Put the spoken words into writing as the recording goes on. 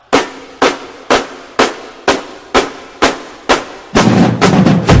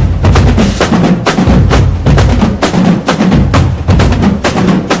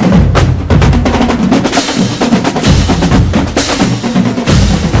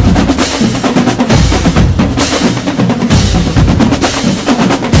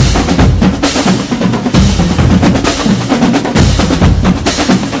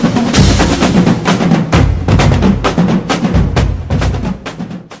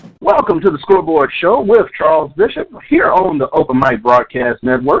Welcome to the Scoreboard Show with Charles Bishop here on the Open Mic Broadcast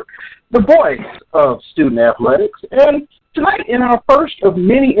Network, the voice of student athletics. And tonight, in our first of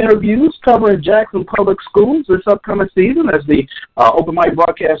many interviews covering Jackson Public Schools this upcoming season, as the Open Mic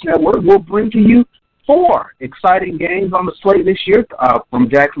Broadcast Network will bring to you 4 exciting games on the slate this year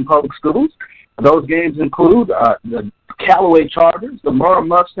from Jackson Public Schools. Those games include the Callaway Chargers, the Murrah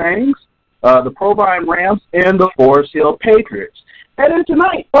Mustangs, the Provine Rams, and the Forest Hill Patriots. And then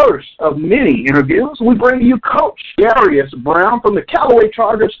tonight, first of many interviews, we bring to you Coach Darius Brown from the Callaway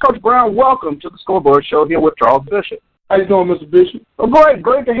Chargers. Coach Brown, welcome to the Scoreboard Show here with Charles Bishop. How you doing, Mr. Bishop? Well,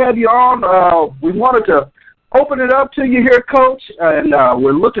 great to have you on. We wanted to open it up to you here, Coach, and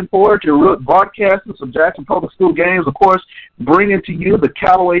we're looking forward to broadcasting some Jackson Public School games, of course, bringing to you the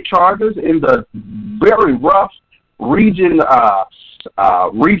Callaway Chargers in the very rough Region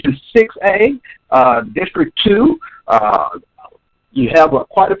 6A, District 2. You have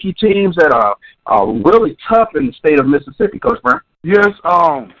quite a few teams that are really tough in the state of Mississippi, Coach Brown. Yes,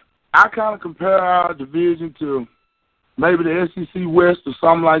 I kind of compare our division to maybe the SEC West or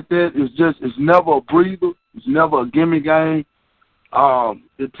something like that. It's never a breather. It's never a gimme game.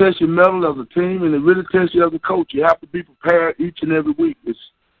 It tests your mettle as a team, and it really tests you as a coach. You have to be prepared each and every week.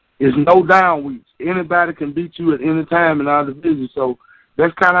 It's no down weeks. Anybody can beat you at any time in our division, so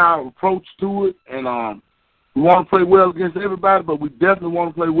that's kind of our approach to it, and we want to play well against everybody, but we definitely want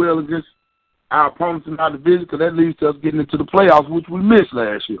to play well against our opponents in our division because that leads to us getting into the playoffs, which we missed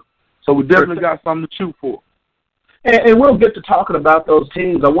last year. So we definitely got something to shoot for. And we'll get to talking about those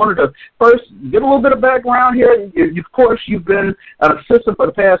teams. I wanted to first get a little bit of background here. Of course, you've been an assistant for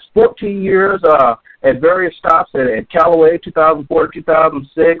the past 14 years at various stops at Callaway, 2004 to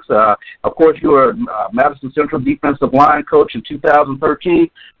 2006. Of course, you were Madison Central defensive line coach in 2013.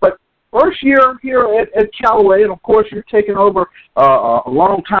 But first year here at Callaway, and of course you're taking over a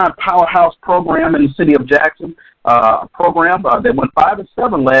long-time powerhouse program in the city of Jackson, a program that went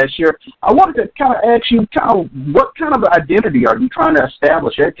 5-7 last year. I wanted to kind of ask you, what kind of identity are you trying to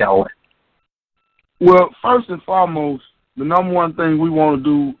establish at Callaway? Well, first and foremost, the number one thing we want to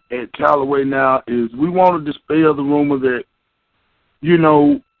do at Callaway now is we want to dispel the rumor that,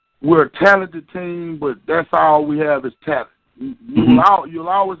 we're a talented team, but that's all we have is talent. You'll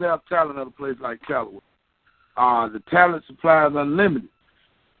always have talent at a place like Callaway. The talent supply is unlimited.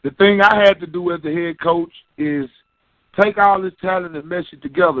 The thing I had to do as the head coach is take all this talent and mesh it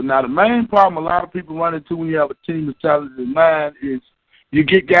together. Now, the main problem a lot of people run into when you have a team as talented as mine is you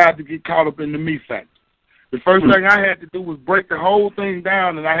get guys to get caught up in the me factor. The first thing I had to do was break the whole thing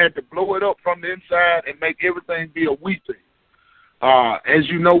down, and I had to blow it up from the inside and make everything be a we thing. As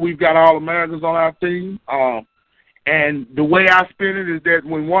you know, we've got all Americans on our team. And the way I spin it is that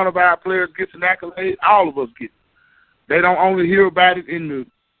when one of our players gets an accolade, all of us get it. They don't only hear about it in the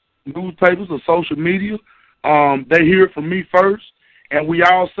newspapers or social media. They hear it from me first, and we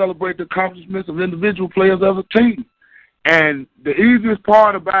all celebrate the accomplishments of individual players as a team. And the easiest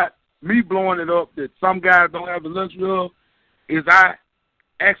part about me blowing it up that some guys don't have the luxury of is I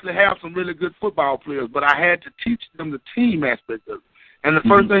actually have some really good football players, but I had to teach them the team aspect of it. And the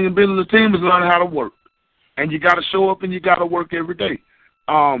first thing in building a team is learning how to work. And you got to show up and you got to work every day.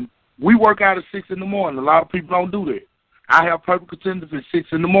 We work out at 6 in the morning. A lot of people don't do that. I have perfect attendance at 6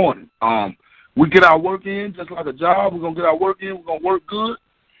 in the morning. We get our work in just like a job. We're going to get our work in. We're going to work good,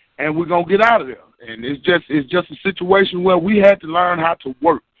 and we're going to get out of there. And it's just a situation where we had to learn how to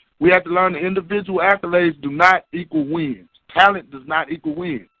work. We had to learn that individual accolades do not equal wins. Talent does not equal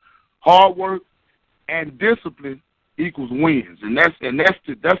wins. Hard work and discipline equals wins, and that's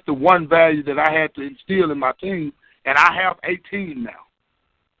the one value that I had to instill in my team, and I have a team now.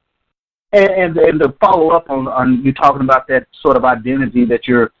 And to follow up on you talking about that sort of identity that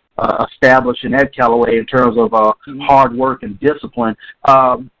you're establishing at Callaway in terms of hard work and discipline,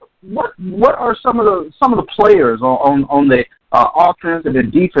 what are some of the players on the offensive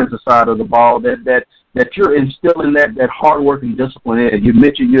and defensive side of the ball that you're instilling that hard work and discipline in? You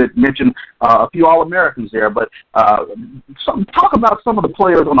had mentioned a few All-Americans there, but talk about some of the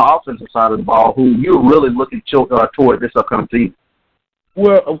players on the offensive side of the ball who you're really looking toward this upcoming season.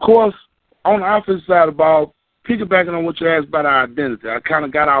 Well, of course, on the offensive side of the ball, piggybacking on what you asked about our identity, I kind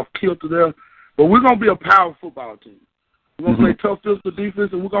of got off kilter there, but we're going to be a power football team. We're going to play tough physical defense,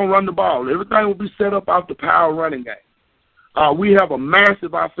 and we're going to run the ball. Everything will be set up off the power running game. We have a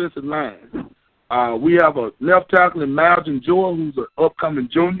massive offensive line. We have a left tackle in Malcolm Joy, who's an upcoming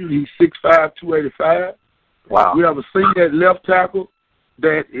junior. He's 6'5", 285. Wow. We have a senior at left tackle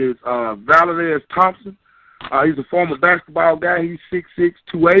that is Valdez Thompson. He's a former basketball guy. He's 6'6",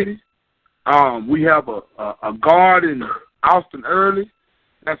 280. We have a guard in Austin Early.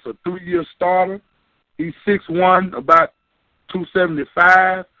 That's a 3-year starter. He's 6'1", about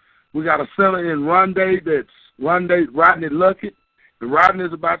 275. We got a center in Rodney Luckett. And Rodney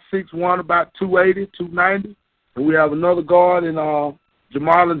is about 6'1", about 280, 290. And we have another guard in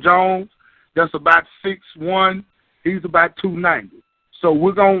Jamarlin Jones. That's about 6'1". He's about 290. So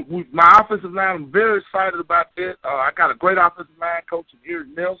my offensive line, I'm very excited about that. I got a great offensive line coach in Eric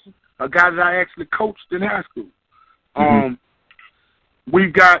Nelson, a guy that I actually coached in high school.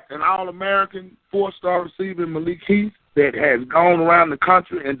 We've got an All-American 4-star receiver, Malik Heath, that has gone around the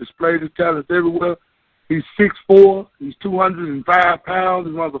country and displayed his talents everywhere. He's 6'4". He's 205 pounds.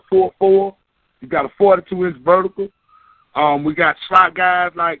 He runs a 4.4. He's got a 42-inch vertical. We got slot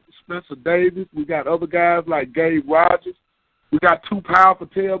guys like Spencer Davis. We got other guys like Gabe Rogers. We got 2 powerful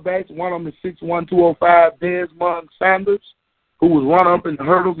tailbacks. One of them is 6'1", 205, Desmond Sanders, who was run-up in the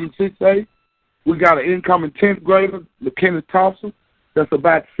hurdles in 6'8". We got an incoming 10th grader, McKenna Thompson. That's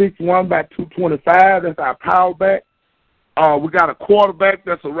about 6'1", about 225. That's our power back. We got a quarterback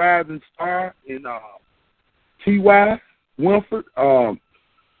that's a rising star in T.Y. Winford.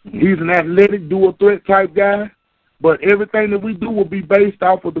 He's an athletic, dual threat type guy. But everything that we do will be based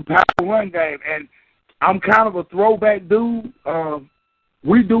off of the power run game. And I'm kind of a throwback dude.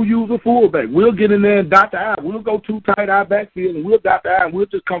 We do use a fullback. We'll get in there and dot the I. We'll go too tight our backfield, and we'll dot the I, and we'll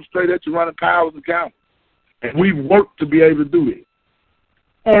just come straight at you running powers and counters. And we've worked to be able to do it.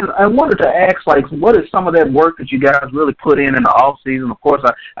 And I wanted to ask, like, what is some of that work that you guys really put in the off season? Of course,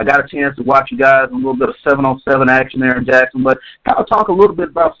 I got a chance to watch you guys in a little bit of 7-on-7 action there in Jackson, but kind of talk a little bit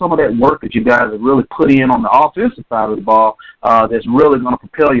about some of that work that you guys have really put in on the offensive side of the ball that's really going to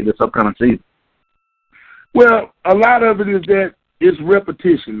propel you this upcoming season. Well, a lot of it is that it's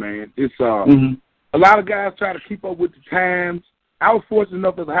repetition, man. It's a lot of guys try to keep up with the times. I was fortunate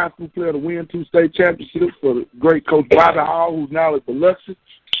enough as a high school player to win 2 state championships for the great coach Bobby Hall, who's now at Biloxi.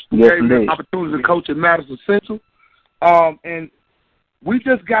 Gave me an opportunity to coach at Madison Central. And we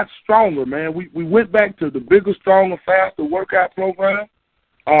just got stronger, man. We went back to the bigger, stronger, faster workout program.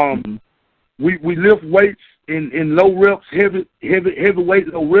 We lift weights in low reps, heavy weight,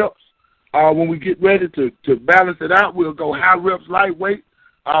 low reps. When we get ready to balance it out, we'll go high reps, lightweight.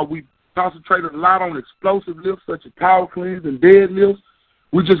 We concentrated a lot on explosive lifts such as power cleans and deadlifts.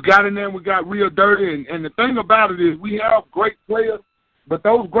 We just got in there and we got real dirty. And the thing about it is we have great players, but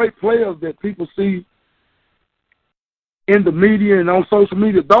those great players that people see in the media and on social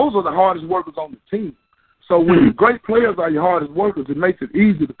media, those are the hardest workers on the team. So when the great players are your hardest workers, it makes it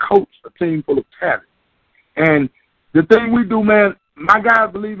easy to coach a team full of talent. And the thing we do, man, my guys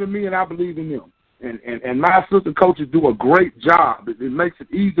believe in me and I believe in them. And my assistant coaches do a great job. It makes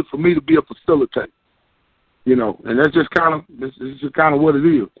it easy for me to be a facilitator. You know, and that's just kind of what it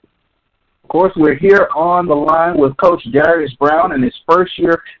is. Of course, we're here on the line with Coach Darius Brown in his first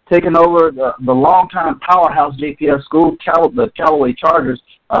year taking over the longtime powerhouse JPS school, the Callaway Chargers.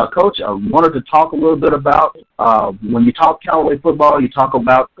 Coach, I wanted to talk a little bit about when you talk Callaway football, you talk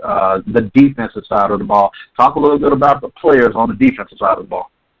about the defensive side of the ball. Talk a little bit about the players on the defensive side of the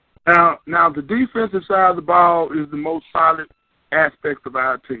ball. Now the defensive side of the ball is the most solid aspect of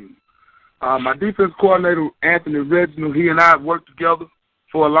our team. My defense coordinator, Anthony Reginald, he and I have worked together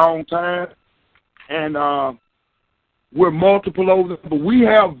for a long time, and we're multiple over them, but we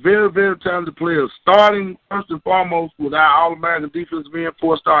have very, very talented players, starting first and foremost with our All-American defensive end,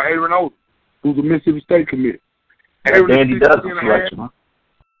 4-star Aaron Odom, who's a Mississippi State commit. Danny Douglas selection, huh?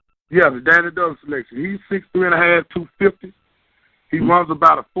 Yeah, the Danny Douglas selection. He's 6'3.5", 250. He runs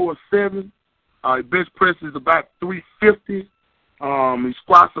about a 4.7. His bench press is about 350. He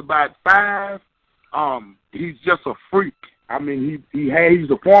squats about 5. He's just a freak. I mean, he's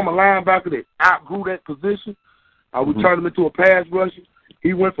a former linebacker that outgrew that position. We turned him into a pass rusher.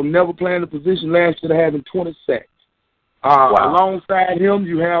 He went from never playing the position last year to having 20 sacks. Alongside him,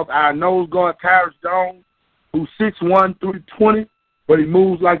 you have our nose guard, Tyrus Jones, who's 6'1", 320, but he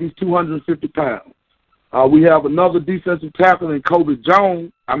moves like he's 250 pounds. We have another defensive tackle in Kobe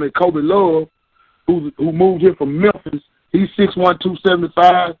Love, who moved here from Memphis. He's 6'1",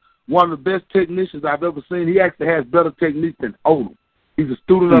 275, one of the best technicians I've ever seen. He actually has better technique than Odom. He's a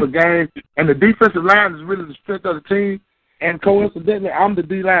student of the game, and the defensive line is really the strength of the team. And coincidentally, I'm the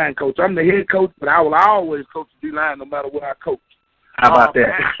D-line coach. I'm the head coach, but I will always coach the D-line no matter what I coach. How about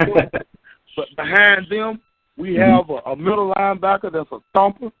that? But behind them, we have a middle linebacker that's a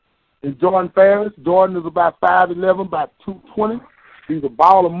thumper. Is Jordan Ferris. Jordan is about 5'11", about 220. He's a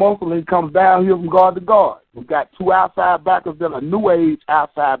ball of muscle, and he comes down here from guard to guard. We've got 2 outside backers that are new age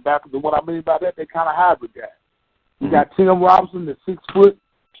outside backers, and what I mean by that, they're kind of hybrid guys. We got Tim Robinson that's 6 foot,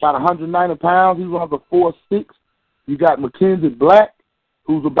 about 190 pounds. He runs a 4.6. You got Mackenzie Black.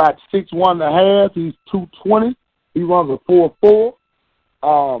 who's about 6'1.5". He's 220. He runs a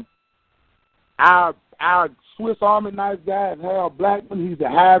 4.4. Our Swiss Army knife guy is Harold Blackman. He's a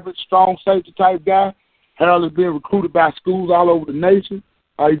hybrid, strong safety type guy. Harold is being recruited by schools all over the nation.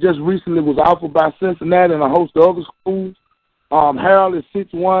 He just recently was offered by Cincinnati and a host of other schools. Harold is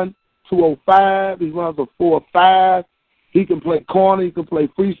 6'1", 205. He runs a 4.5. He can play corner. He can play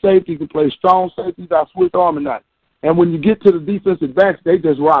free safety. He can play strong safety. He's our Swiss Army knife. And when you get to the defensive backs, they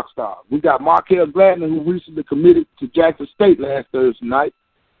just rock stars. We got Markel Gladney, who recently committed to Jackson State last Thursday night,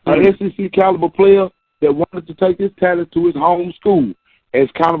 an SEC caliber player that wanted to take his talent to his home school as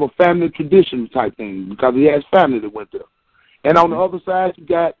kind of a family tradition type thing because he has family that went there. And on the other side, you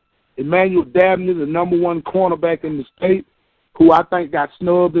got Emmanuel Dabney, the number one cornerback in the state, who I think got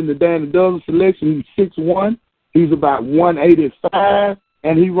snubbed in the Danny Dozen selection. He's 6'1". He's about 185,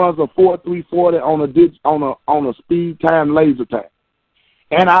 and he runs a 4.340 on a speed time laser tag.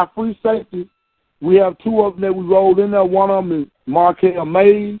 And our free safety, we have two of them that we rolled in there. One of them is Markel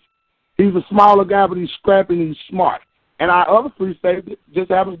Mays. He's a smaller guy, but he's scrappy and he's smart. And our other free safety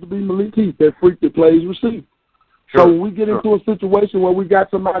just happens to be Malik Heath, that freak that plays receiver. Sure, so when we get into a situation where we got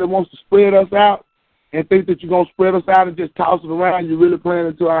somebody that wants to spread us out and think that you're going to spread us out and just toss it around, you're really playing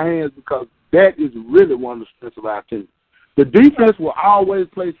into our hands because that is really one of the strengths of our team. The defense will always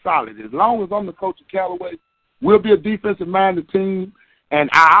play solid. As long as I'm the coach of Callaway, we'll be a defensive-minded team, and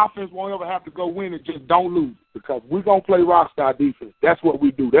our offense won't ever have to go win and just don't lose because we're going to play rock-star defense. That's what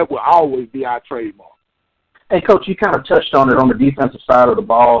we do. That will always be our trademark. Hey, Coach, you kind of touched on it on the defensive side of the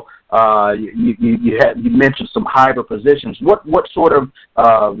ball. You mentioned some hybrid positions. What sort of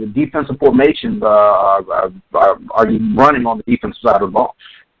defensive formations are you running on the defensive side of the ball?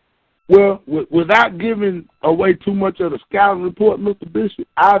 Well, without giving away too much of the scouting report, Mr. Bishop,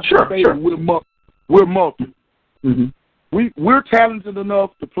 I'd say we're multiple. Mm-hmm. We're talented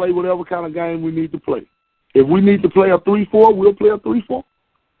enough to play whatever kind of game we need to play. If we need to play a 3-4, we'll play a 3-4.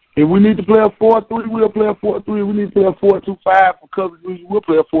 If we need to play a 4-3, we'll play a 4-3. If we need to play a 4-2-5 for coverage reasons, we'll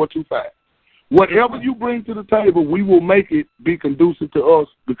play a 4-2-5. Whatever you bring to the table, we will make it be conducive to us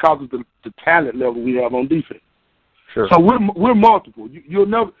because of the talent level we have on defense. Sure. So we're multiple.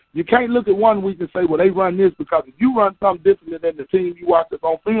 You can't look at one week and say, well, they run this, because if you run something different than the team you watch us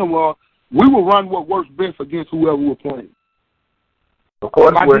on film run, we will run what works best against whoever we're playing. Of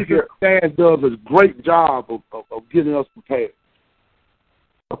course, my defense staff does a great job of getting us prepared.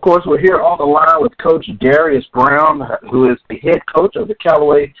 Of course, we're here on the line with Coach Darius Brown, who is the head coach of the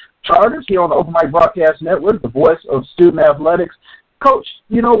Callaway Chargers here on the Open Mic Broadcast Network, the voice of student athletics. Coach,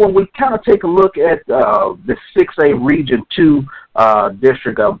 when we kind of take a look at the 6A Region 2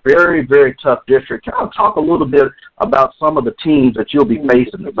 district, a very, very tough district, can I talk a little bit about some of the teams that you'll be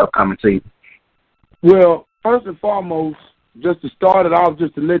facing this upcoming season? Well, first and foremost, just to start it off,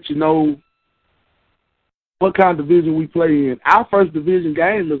 just to let you know what kind of division we play in. Our first division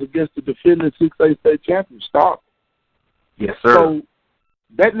game is against the defending 6A state champion, Stark. Yes, sir. So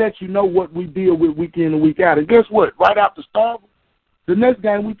that lets you know what we deal with week in and week out. And guess what? Right after Stark, the next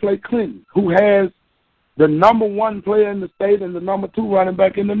game we play Clinton, who has the number one player in the state and the number 2 running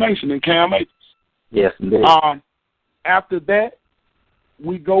back in the nation in Cam Akers. Yes, indeed. After that,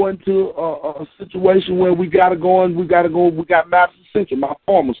 we go into a situation where we got Madison Central, my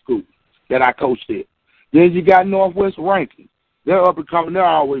former school that I coached at. Then you got Northwest Rankin. They're up and coming. They're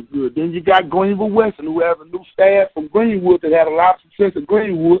always good. Then you got Greenville Western, who have a new staff from Greenwood that had a lot of success at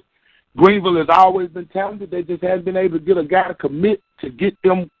Greenwood. Greenville has always been talented. They just haven't been able to get a guy to commit to get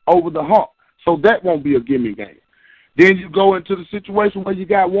them over the hump. So that won't be a gimme game. Then you go into the situation where you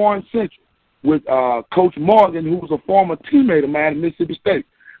got Warren Central with Coach Morgan, who was a former teammate of mine at Mississippi State.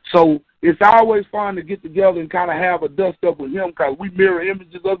 So it's always fun to get together and kind of have a dust-up with him because we mirror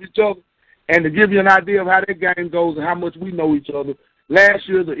images of each other. And to give you an idea of how that game goes and how much we know each other, last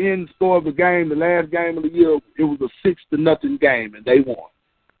year, the end score of the game, the last game of the year, it was a 6-0 game, and they won.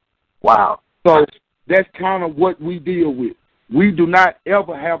 Wow. So that's kind of what we deal with. We do not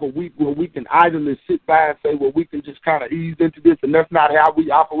ever have a week where we can idly sit by and say, well, we can just kind of ease into this, and that's not how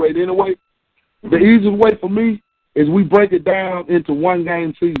we operate anyway. The easiest way for me is we break it down into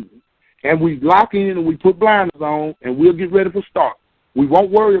one-game season, and we lock in and we put blinders on, and we'll get ready for start. We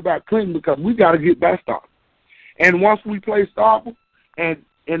won't worry about Clinton because we got to get back started. And once we play Starkville, and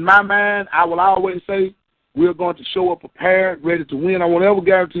in my mind, I will always say we're going to show up prepared, ready to win. I won't ever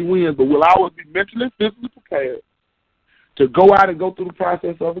guarantee wins, but we'll always be mentally and physically prepared to go out and go through the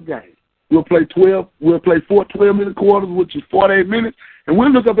process of a game. We'll play 4 12-minute quarters, which is 48 minutes, and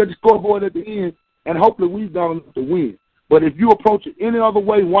we'll look up at the scoreboard at the end, and hopefully we've done enough to win. But if you approach it any other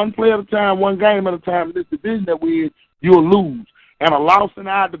way, one play at a time, one game at a time in this division that we're in, you'll lose. And a loss in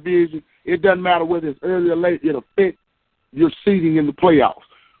our division, it doesn't matter whether it's early or late, it'll affect your seeding in the playoffs.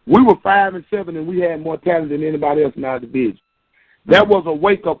 We were 5-7, and we had more talent than anybody else in our division. That was a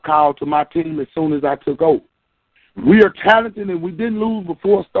wake-up call to my team as soon as I took over. We are talented, and we didn't lose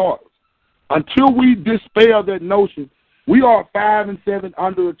before starters. Until we dispel that notion, we are a 5-7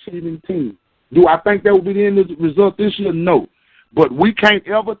 underachieving team. Do I think that will be the end of the result this year? No. But we can't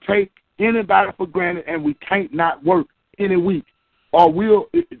ever take anybody for granted, and we can't not work any week, or we'll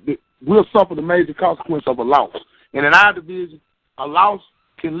suffer the major consequence of a loss. And in our division, a loss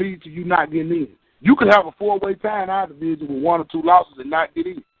can lead to you not getting in. You could have a 4-way tie in our division with 1 or 2 losses and not get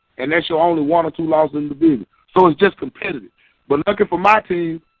in, and that's your only 1 or 2 losses in the division. So it's just competitive. But looking for my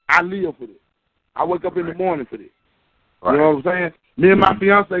team, I live for this. I wake up in the morning for this. Right. You know what I'm saying? Me and my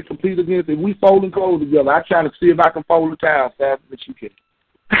fiance compete against it. We fold and close together. I try to see if I can fold the towel faster than she can.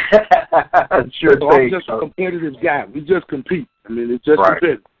 Sure so I'm just a competitive guy. We just compete. I mean, it's just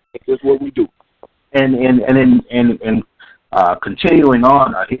competitive. It's just what we do. And continuing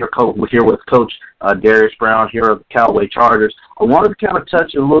on here with Coach Darius Brown here of the Callaway Chargers, I wanted to kind of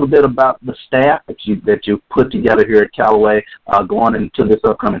touch a little bit about the staff that you put together here at Callaway going into this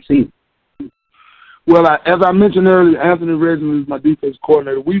upcoming season. Well, as I mentioned earlier, Anthony Reginald is my defense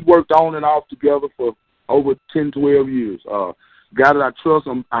coordinator. We've worked on and off together for over 10, 12 years. Guy that I trust,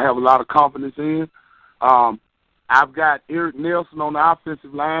 I have a lot of confidence in. I've got Eric Nelson on the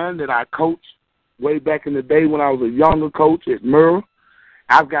offensive line that I coached way back in the day when I was a younger coach at Murrah.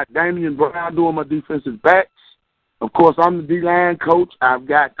 I've got Damian Brown doing my defensive backs. Of course, I'm the D-line coach. I've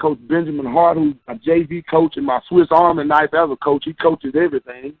got Coach Benjamin Hart, who's my JV coach and my Swiss Army knife as a coach. He coaches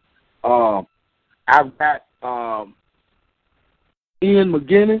everything. I've got Ian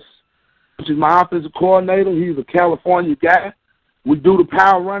McGinnis, which is my offensive coordinator. He's a California guy. We do the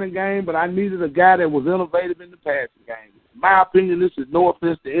power running game, but I needed a guy that was innovative in the passing game. In my opinion, this is no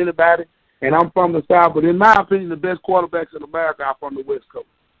offense to anybody, and I'm from the South, but in my opinion, the best quarterbacks in America are from the West Coast.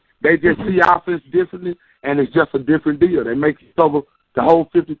 They just see offense differently, and it's just a different deal. They make you cover the whole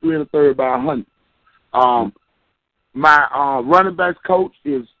 53 1/3 by 100. My running backs coach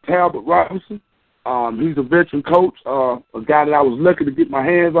is Talbot Robinson. He's a veteran coach, a guy that I was lucky to get my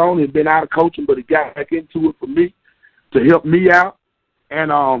hands on. He'd been out of coaching, but he got back into it for me to help me out.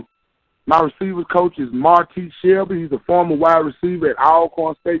 And my receivers coach is Marty Shelby. He's a former wide receiver at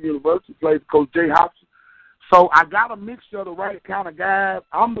Alcorn State University. Plays with Coach Jay Hobson. So I got a mixture of the right kind of guys.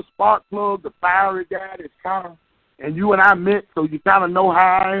 I'm the spark plug, the fiery guy that's kind of, and you and I met, so you kind of know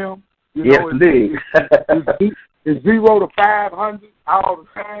how I am. You yes, know, indeed. It's 0 to 500 all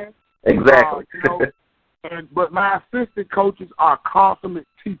the time. Exactly. But my assistant coaches are consummate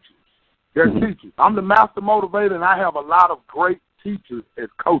teachers. They're teachers. I'm the master motivator, and I have a lot of great teachers as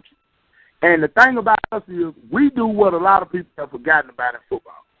coaches. And the thing about us is we do what a lot of people have forgotten about in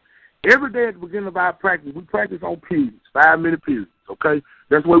football. Every day at the beginning of our practice, we practice on periods, 5-minute periods, okay?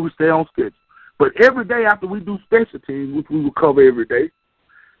 That's where we stay on schedule. But every day after we do special teams, which we will cover every day,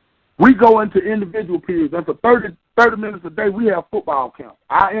 we go into individual periods. And for 30 minutes a day, we have football camp.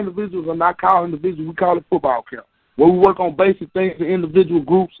 Our individuals are not called individuals. We call it football camp, where we work on basic things in individual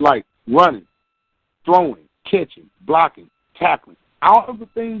groups like running, throwing, catching, blocking, tackling. All of the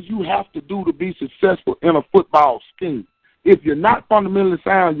things you have to do to be successful in a football scheme. If you're not fundamentally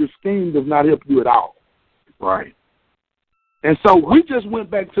sound, your scheme does not help you at all. Right. And so we just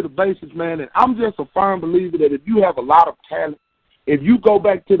went back to the basics, man, and I'm just a firm believer that if you have a lot of talent, if you go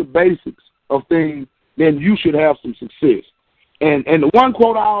back to the basics of things, then you should have some success. And the one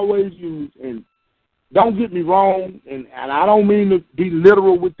quote I always use, and don't get me wrong, and I don't mean to be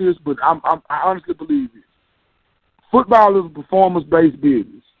literal with this, but I honestly believe this. Football is a performance-based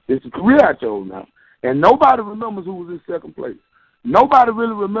business. It's a career I chose now. And nobody remembers who was in second place. Nobody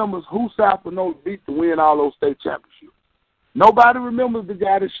really remembers who South Panola beat to win all those state championships. Nobody remembers the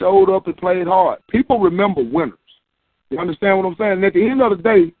guy that showed up and played hard. People remember winners. You understand what I'm saying? And at the end of the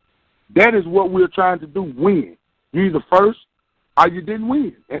day, that is what we're trying to do, win. You're either first or you didn't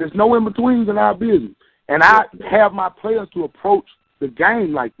win. And there's no in-betweens in our business. And I have my players to approach the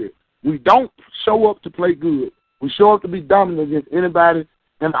game like this. We don't show up to play good. We show up to be dominant against anybody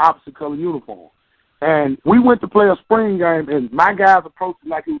in the opposite color uniform. And we went to play a spring game, and my guys approached it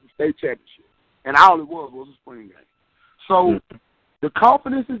like it was a state championship. And all it was a spring game. So the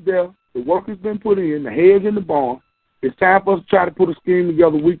confidence is there. The work has been put in. The head's in the barn. It's time for us to try to put a scheme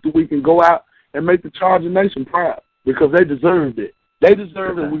together week to week and go out and make the Charger Nation proud because they deserved it. They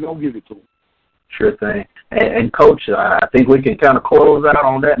deserve it, and we're going to give it to them. Sure thing. And Coach, I think we can kind of close out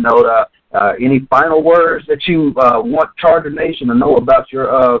on that note. Any final words that you want Charger Nation to know about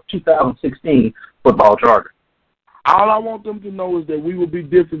your 2016 football charter? All I want them to know is that we will be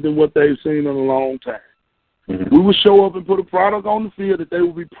different than what they've seen in a long time. We will show up and put a product on the field that they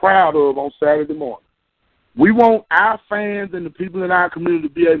will be proud of on Saturday morning. We want our fans and the people in our community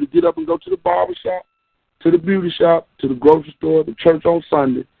to be able to get up and go to the barber shop, to the beauty shop, to the grocery store, the church on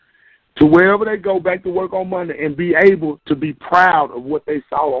Sunday, to wherever they go back to work on Monday and be able to be proud of what they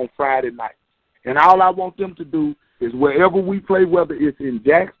saw on Friday night. And all I want them to do is wherever we play, whether it's in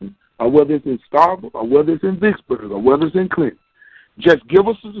Jackson or whether it's in Starbuck or whether it's in Vicksburg or whether it's in Clinton, just give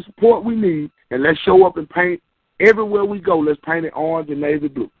us the support we need and let's show up and paint everywhere we go. Let's paint it orange and navy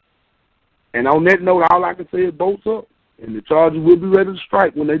blue. And on that note, all I can say is bolts up, and the Chargers will be ready to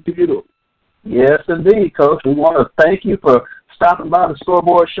strike when they pick it up. Yes, indeed, Coach. We want to thank you for stopping by the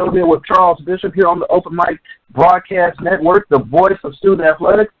Scoreboard Show here with Charles Bishop here on the Open Mic Broadcast Network, the voice of student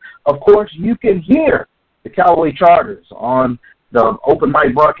athletics. Of course, you can hear the Callaway Chargers on the Open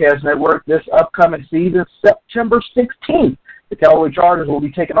Mic Broadcast Network this upcoming season, September 16th. The Callaway Chargers will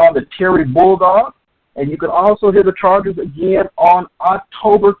be taking on the Prairie Bulldogs. And you can also hear the Chargers again on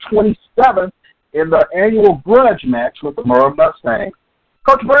October 27th in the annual grudge match with the Murrah Mustangs.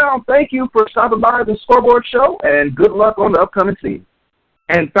 Coach Brown, thank you for stopping by the Scoreboard Show, and good luck on the upcoming season.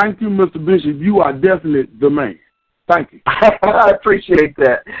 And thank you, Mr. Bishop. You are definitely the man. Thank you. I appreciate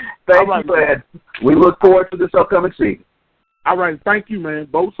that. Thank you, man. We look forward to this upcoming season. All right. Thank you, man.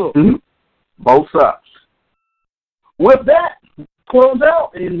 Both up. Both ups. With that, close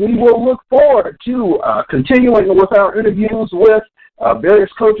out, and we will look forward to continuing with our interviews with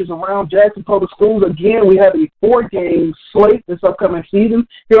various coaches around Jackson Public Schools. Again, we have a 4-game slate this upcoming season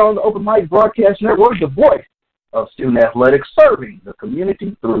here on the Open Mic Broadcast Network, the voice of student athletics, serving the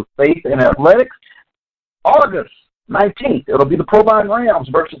community through faith and athletics. August 19th, it'll be the Provine Rams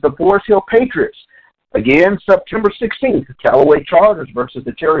versus the Forest Hill Patriots. Again, September 16th, Callaway Chargers versus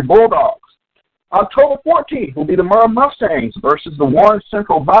the Prairie Bulldogs. October 14th will be the Murrah Mustangs versus the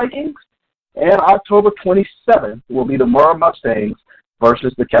OBN-Central Vikings. And October 27th will be the Murrah Mustangs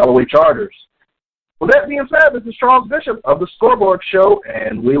versus the Callaway Chargers. With that being said, this is Charles Bishop of the Scoreboard Show,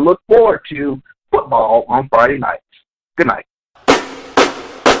 and we look forward to football on Friday night. Good night.